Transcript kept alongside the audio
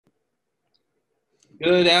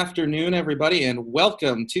Good afternoon, everybody, and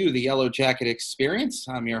welcome to the Yellow Jacket Experience.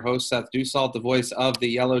 I'm your host, Seth Dussault, the voice of the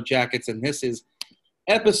Yellow Jackets, and this is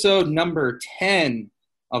episode number 10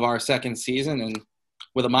 of our second season. And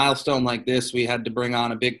with a milestone like this, we had to bring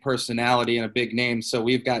on a big personality and a big name. So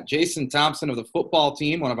we've got Jaysen Thompson of the football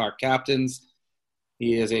team, one of our captains.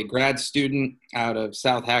 He is a grad student out of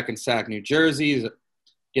South Hackensack, New Jersey. He's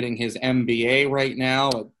getting his MBA right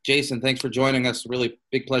now. Jaysen, thanks for joining us. Really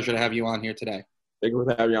big pleasure to have you on here today. Thank you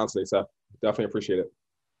for having me on today, Seth. Definitely appreciate it.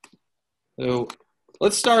 So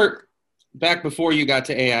let's start back before you got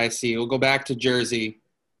to AIC. We'll go back to Jersey,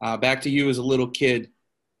 back to you as a little kid.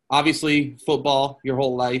 Obviously, football your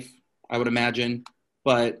whole life, I would imagine.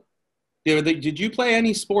 But did you play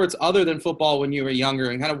any sports other than football when you were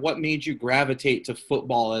younger? And kind of what made you gravitate to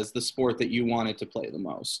football as the sport that you wanted to play the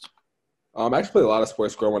most? I actually played a lot of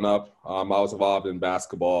sports growing up. I was involved in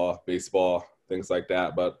basketball, baseball, things like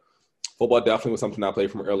that. But football definitely was something I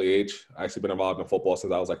played from an early age. I actually been involved in football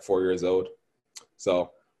since I was like 4 years old.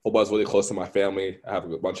 So football is really close to my family. I have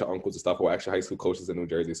a bunch of uncles and stuff who are actually high school coaches in New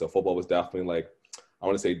Jersey. So football was definitely I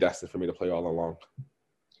want to say destined for me to play all along.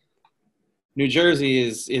 New Jersey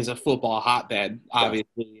is a football hotbed,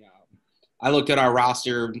 obviously. I looked at our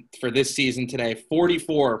roster for this season today.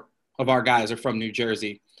 44 of our guys are from New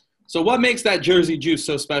Jersey. So what makes that Jersey juice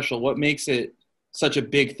so special? What makes it such a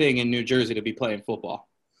big thing in New Jersey to be playing football?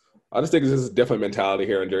 I just think this is a different mentality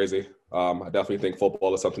here in Jersey. I definitely think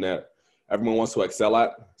football is something that everyone wants to excel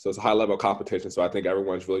at. So it's a high level of competition. So I think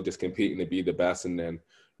everyone's really just competing to be the best. And then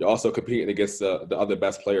you're also competing against the other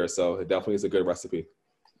best players. So it definitely is a good recipe.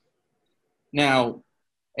 Now,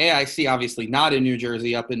 AIC obviously not in New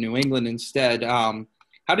Jersey, up in New England instead.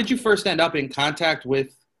 How did you first end up in contact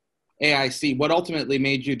with AIC? What ultimately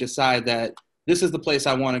made you decide that this is the place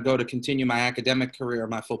I want to go to continue my academic career,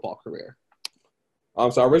 my football career?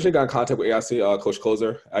 So I originally got in contact with AIC, Coach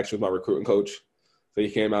Closer, actually was my recruiting coach. So he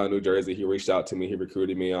came out of New Jersey. He reached out to me. He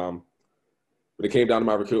recruited me. When it came down to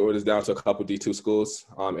my recruitment, it was down to a couple D2 schools.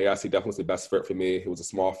 AIC definitely was the best fit for me. It was a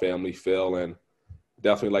small family feel, and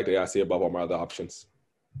definitely liked AIC above all my other options.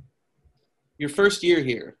 Your first year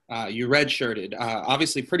here, you redshirted.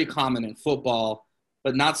 Obviously pretty common in football,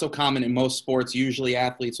 but not so common in most sports. Usually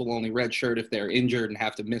athletes will only redshirt if they're injured and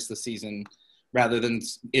have to miss the season, rather than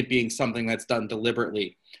it being something that's done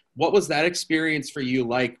deliberately. What was that experience for you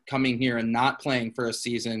like, coming here and not playing for a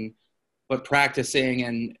season, but practicing,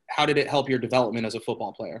 and how did it help your development as a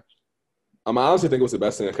football player? I honestly think it was the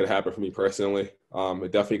best thing that could happen for me personally.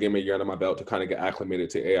 It definitely gave me a year under my belt to kind of get acclimated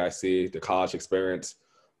to AIC, the college experience.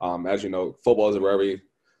 As you know, football is a very,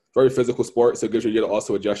 very physical sport, so it gives you a year to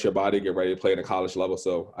also adjust your body, get ready to play at a college level.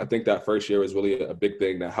 So I think that first year was really a big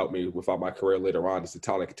thing that helped me without my career later on, is to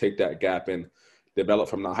tell I could take that gap and develop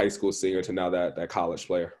from the high school senior to now that college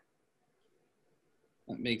player.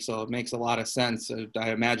 That makes a lot of sense. I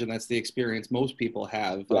imagine that's the experience most people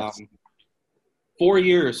have. Yes. 4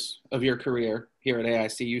 years of your career here at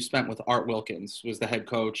AIC you spent with Art Wilkins, who was the head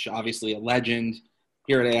coach, obviously a legend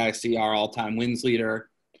here at AIC, our all-time wins leader.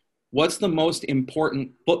 What's the most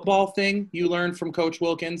important football thing you learned from Coach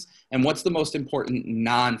Wilkins, and what's the most important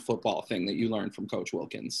non-football thing that you learned from Coach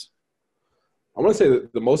Wilkins? I want to say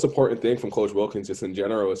that the most important thing from Coach Wilkins, just in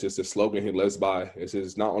general, is just the slogan he lives by. It's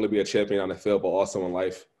just not only be a champion on the field, but also in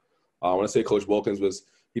life. I want to say Coach Wilkins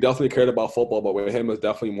he definitely cared about football, but with him, it was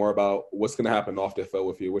definitely more about what's going to happen off the field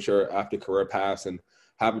with you, what's your after career path, and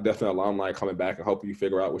having definitely alumni coming back and helping you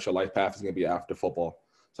figure out what your life path is going to be after football.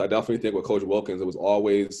 So I definitely think with Coach Wilkins, it was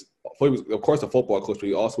always, he was, of course, a football coach, but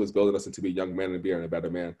he also was building us into be a young man and being a better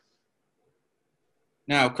man.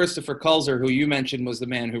 Now, Christopher Kulzer, who you mentioned was the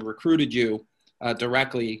man who recruited you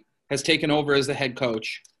directly, has taken over as the head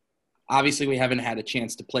coach. Obviously, we haven't had a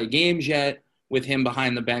chance to play games yet with him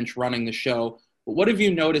behind the bench running the show. But what have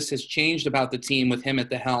you noticed has changed about the team with him at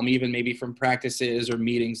the helm, even maybe from practices or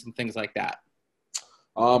meetings and things like that?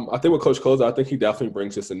 I think with Coach Closer, I think he definitely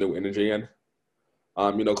brings just a new energy in.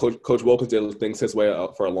 Coach Wilkins did things his way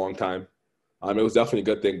for a long time. It was definitely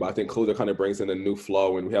a good thing, but I think Closer kind of brings in a new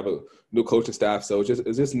flow, and we have a new coaching staff. So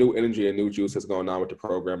it's just new energy and new juice that's going on with the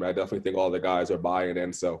program. And I definitely think all the guys are buying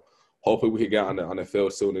in. So hopefully we can get on the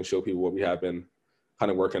field soon and show people what we have been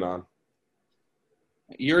kind of working on.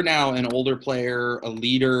 You're now an older player, a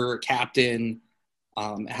leader, a captain.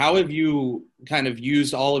 How have you kind of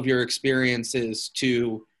used all of your experiences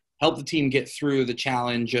to help the team get through the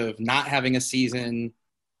challenge of not having a season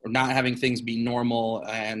or not having things be normal,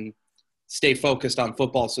 and stay focused on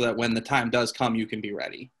football so that when the time does come, you can be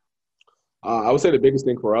ready? I would say the biggest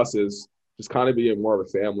thing for us is just kind of being more of a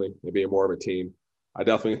family and being more of a team. I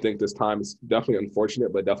definitely think this time is definitely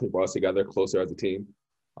unfortunate, but definitely brought us together closer as a team.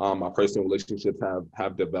 My personal relationships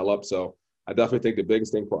have developed. So I definitely think the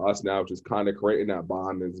biggest thing for us now is just kind of creating that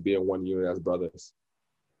bond and just being one unit as brothers.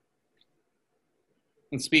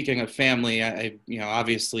 And speaking of family,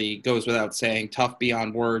 obviously goes without saying, tough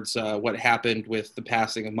beyond words, what happened with the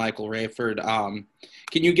passing of Michael Rayford.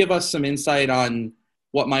 Can you give us some insight on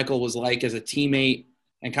what Michael was like as a teammate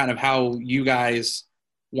and kind of how you guys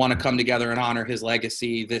want to come together and honor his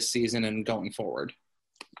legacy this season and going forward?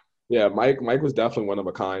 Yeah, Mike was definitely one of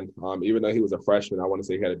a kind. Even though he was a freshman, I want to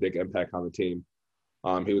say he had a big impact on the team.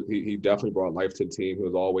 He definitely brought life to the team. He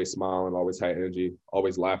was always smiling, always had energy,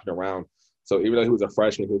 always laughing around. So even though he was a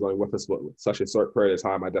freshman, he was only with us for such a short period of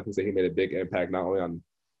time. I definitely say he made a big impact not only on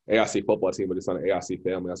AIC football team, but just on the AIC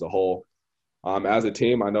family as a whole. As a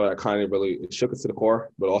team, I know that kind of really it shook us to the core,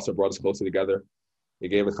 but also brought us closer together. It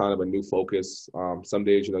gave us kind of a new focus. Some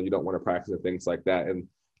days, you don't want to practice and things like that. And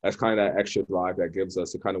that's kind of that extra drive that gives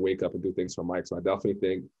us to kind of wake up and do things for Mike. So I definitely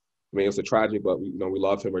think, it was a tragedy, but we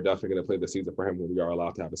love him. We're definitely going to play the season for him when we are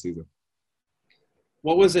allowed to have a season.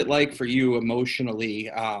 What was it like for you emotionally,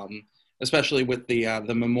 especially with the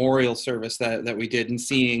memorial service that we did and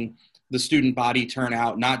seeing the student body turn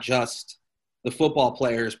out, not just the football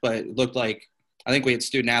players, but it looked like, I think we had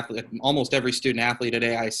student athlete, almost every student athlete at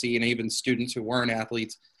AIC and even students who weren't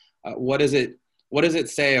athletes. What does it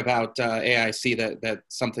say about AIC that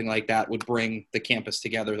something like that would bring the campus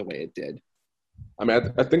together the way it did?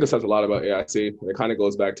 I think it says a lot about AIC. It kind of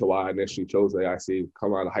goes back to why I initially chose AIC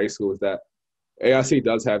coming out of high school, is that AIC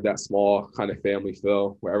does have that small kind of family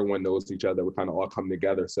feel where everyone knows each other. We kind of all come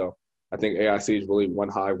together. So I think AIC is really one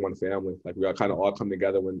hive, one family. Like we all kind of all come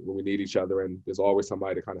together when we need each other, and there's always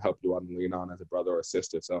somebody to kind of help you out and lean on as a brother or a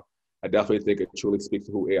sister. So I definitely think it truly speaks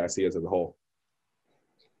to who AIC is as a whole.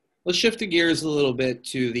 Let's shift the gears a little bit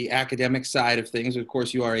to the academic side of things. Of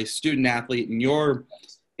course, you are a student athlete and you're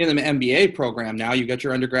in the MBA program now. You got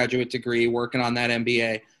your undergraduate degree, working on that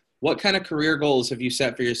MBA. What kind of career goals have you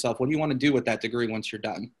set for yourself? What do you want to do with that degree once you're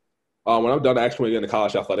done? When I'm done, I actually want to get into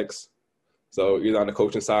college athletics. So either on the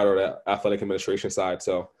coaching side or the athletic administration side.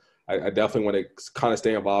 So I definitely want to kind of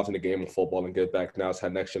stay involved in the game of football and get back now to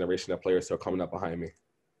that next generation of players who are coming up behind me.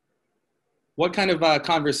 What kind of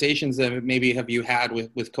conversations maybe have you had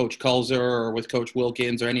with Coach Kulzer or with Coach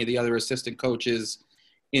Wilkins or any of the other assistant coaches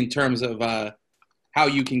in terms of how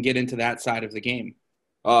you can get into that side of the game?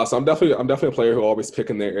 So I'm definitely a player who always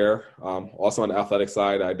picking their air. Also on the athletic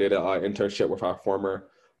side, I did an internship with our former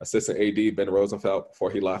assistant AD, Ben Rosenfeld,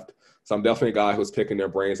 before he left. So I'm definitely a guy who's picking their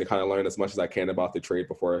brains and kind of learn as much as I can about the trade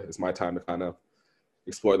before it's my time to kind of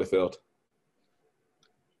explore the field.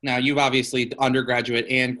 Now, you've obviously undergraduate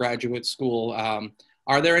and graduate school.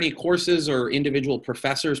 Are there any courses or individual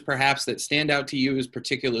professors perhaps that stand out to you as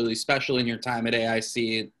particularly special in your time at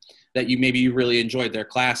AIC that you really enjoyed their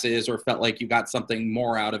classes or felt like you got something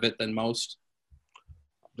more out of it than most?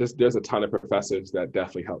 There's a ton of professors that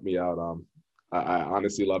definitely helped me out. I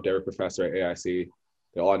honestly loved every professor at AIC.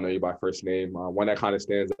 They all know you by first name. One that kind of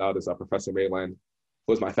stands out is Professor Mayland,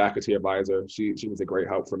 who was my faculty advisor. She was a great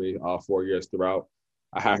help for me 4 years throughout.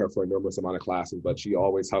 I had her for a numerous amount of classes, but she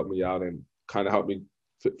always helped me out and kind of helped me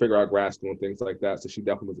figure out grad school and things like that. So she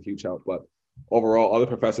definitely was a huge help. But overall, other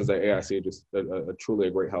professors at AIC are just truly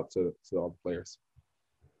a great help to all the players.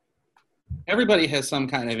 Everybody has some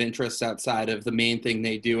kind of interests outside of the main thing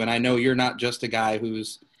they do. And I know you're not just a guy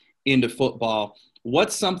who's into football.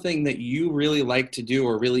 What's something that you really like to do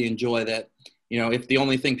or really enjoy that, if the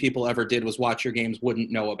only thing people ever did was watch your games,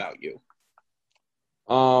 wouldn't know about you?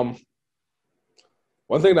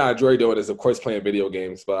 One thing that I enjoy doing is, of course, playing video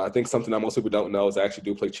games. But I think something that most people don't know is I actually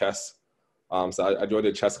do play chess. So I joined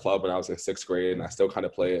a chess club when I was in 6th grade, and I still kind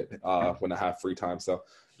of play it when I have free time. So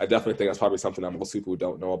I definitely think that's probably something that most people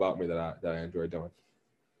don't know about me that I enjoy doing.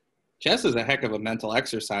 Chess is a heck of a mental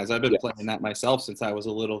exercise. I've been playing that myself since I was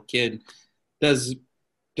a little kid. Does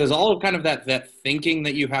all of kind of that thinking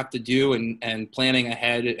that you have to do and planning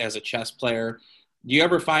ahead as a chess player, do you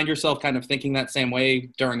ever find yourself kind of thinking that same way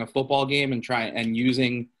during a football game and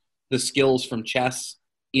using the skills from chess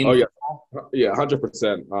in football? Yeah,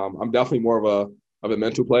 100%. I'm definitely more of a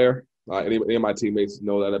mental player. Any of my teammates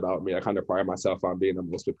know that about me. I kind of pride myself on being the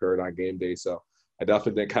most prepared on game day. So I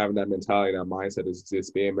definitely think having that mentality, that mindset is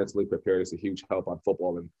just being mentally prepared is a huge help on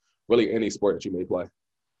football and really any sport that you may play.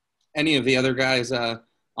 Any of the other guys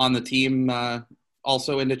on the team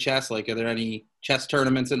also into chess? Like, are there any chess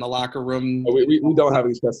tournaments in the locker room? We don't have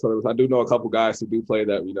any chess tournaments. I do know a couple guys who do play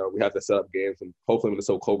that, we have to set up games, and hopefully when this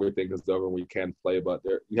whole COVID thing is over, we can play, but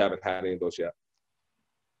we haven't had any of those yet.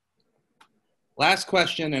 Last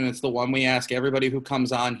question, and it's the one we ask everybody who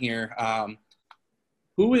comes on here.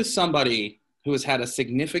 Who is somebody who has had a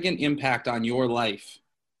significant impact on your life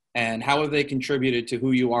and how have they contributed to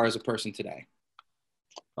who you are as a person today?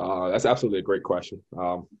 That's absolutely a great question.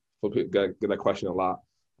 Get that question a lot.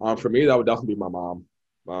 For me, that would definitely be my mom.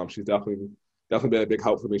 She's definitely been a big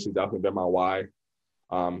help for me. She's definitely been my why.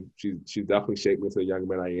 She's definitely shaped me to the young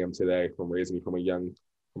man I am today, from raising me from a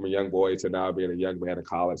young boy to now being a young man in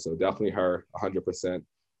college. So definitely her, 100%.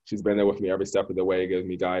 She's been there with me every step of the way, giving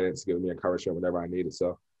me guidance, giving me encouragement whenever I need it.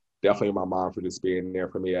 So definitely my mom for just being there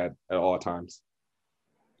for me at all times.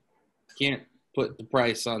 Can't put the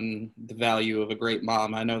price on the value of a great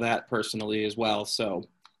mom. I know that personally as well. So,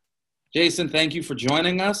 Jayson, thank you for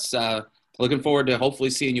joining us. Looking forward to hopefully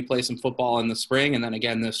seeing you play some football in the spring and then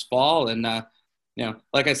again this fall. And,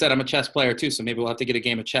 like I said, I'm a chess player too, so maybe we'll have to get a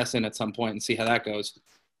game of chess in at some point and see how that goes.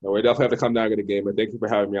 No, we definitely have to come down and get a game, but thank you for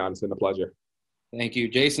having me on. It's been a pleasure. Thank you.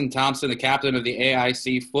 Jaysen Thompson, the captain of the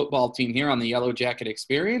AIC football team here on the Yellow Jacket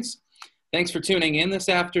Experience. Thanks for tuning in this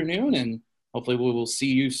afternoon, and hopefully we will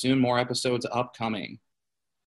see you soon. More episodes upcoming.